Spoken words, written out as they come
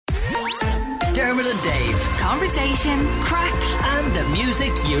Dermot and Dave. Conversation, crack, And the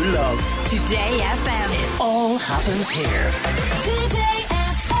music you love. Today FM. It all happens here. Today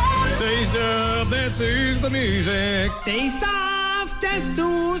FM. Say stuff that soothes the music. Say stuff that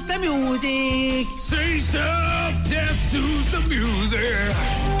soothes the music. Say stuff that soothes the music.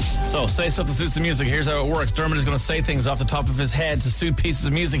 So, say stuff that suits the music. Here's how it works. Dermot is going to say things off the top of his head to suit pieces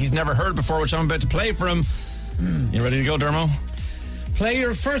of music he's never heard before, which I'm about to play for him. You ready to go, Dermot? Play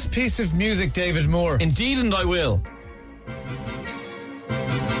your first piece of music, David Moore. Indeed, and I will.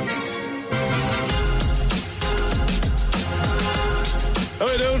 How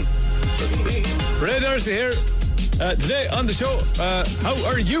are you doing? Ray Darcy here. Today on the show, how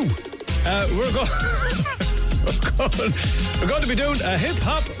are you? We're going to be doing a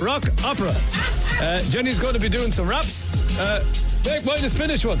hip-hop rock opera. Jenny's going to be doing some raps. Make mine a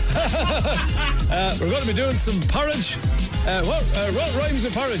spinach one. We're going to be doing some porridge. What rhymes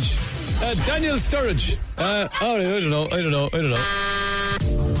with porridge? Daniel Sturridge. I don't know.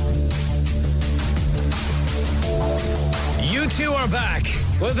 You two are back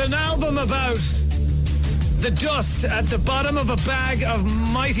with an album about the dust at the bottom of a bag of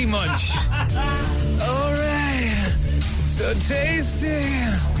Mighty Munch. Alright, so tasty.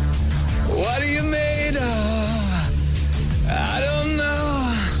 What are you made of? I don't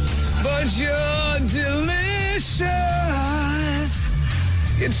know, but you're delicious.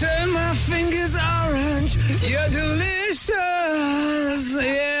 You turn my fingers orange. You're delicious,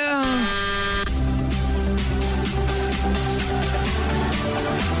 yeah.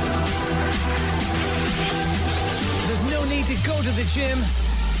 There's no need to go to the gym.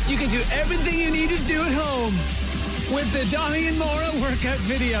 You can do everything you need to do at home with the Donnie and Maura workout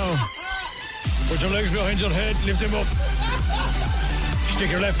video. Put your legs behind your head, lift them up. Stick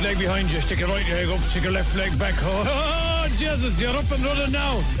your left leg behind you, stick your right leg up, stick your left leg back. Oh, Jesus, you're up and running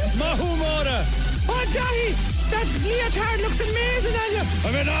now. Mahu Maura. Oh, Donnie, that leotard looks amazing on you.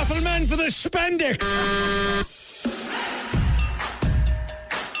 I'm an awful man for the spandex.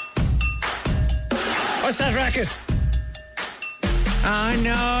 What's that racket? Oh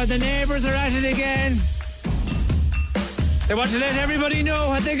no, the neighbours are at it again. They want to let everybody know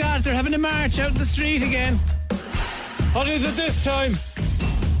what they got. They're having a march out in the street again. What is it this time?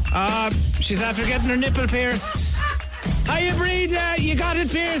 She's after getting her nipple pierced. Hiya, Breda, you got it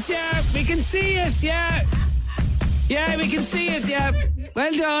pierced, yeah. We can see it, yeah. Yeah, we can see it, yeah.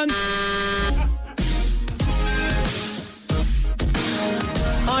 Well done.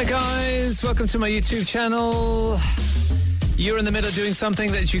 Hi guys, welcome to my YouTube channel. You're in the middle of doing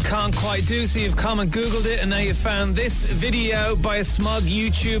something that you can't quite do, so you've come and Googled it, and now you've found this video by a smug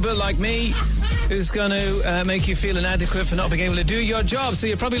YouTuber like me who's going to make you feel inadequate for not being able to do your job. So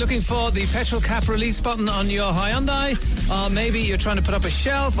you're probably looking for the petrol cap release button on your Hyundai, or maybe you're trying to put up a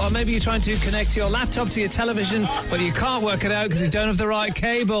shelf, or maybe you're trying to connect your laptop to your television, but you can't work it out because you don't have the right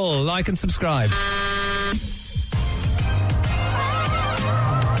cable. Like and subscribe.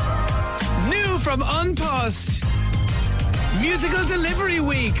 New from Unpost. Musical Delivery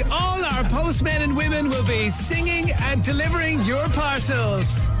Week. All our postmen and women will be singing and delivering your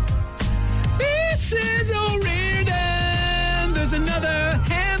parcels. This is O'Riordan. There's another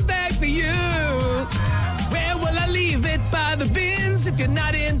handbag for you. Where will I leave it? By the bins. If you're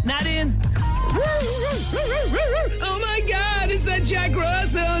not in. Oh my God, is that Jack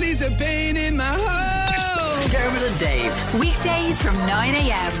Russell? He's a pain in my hole. Dermot and Dave. Weekdays from 9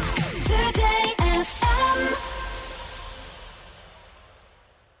 a.m. Today FM.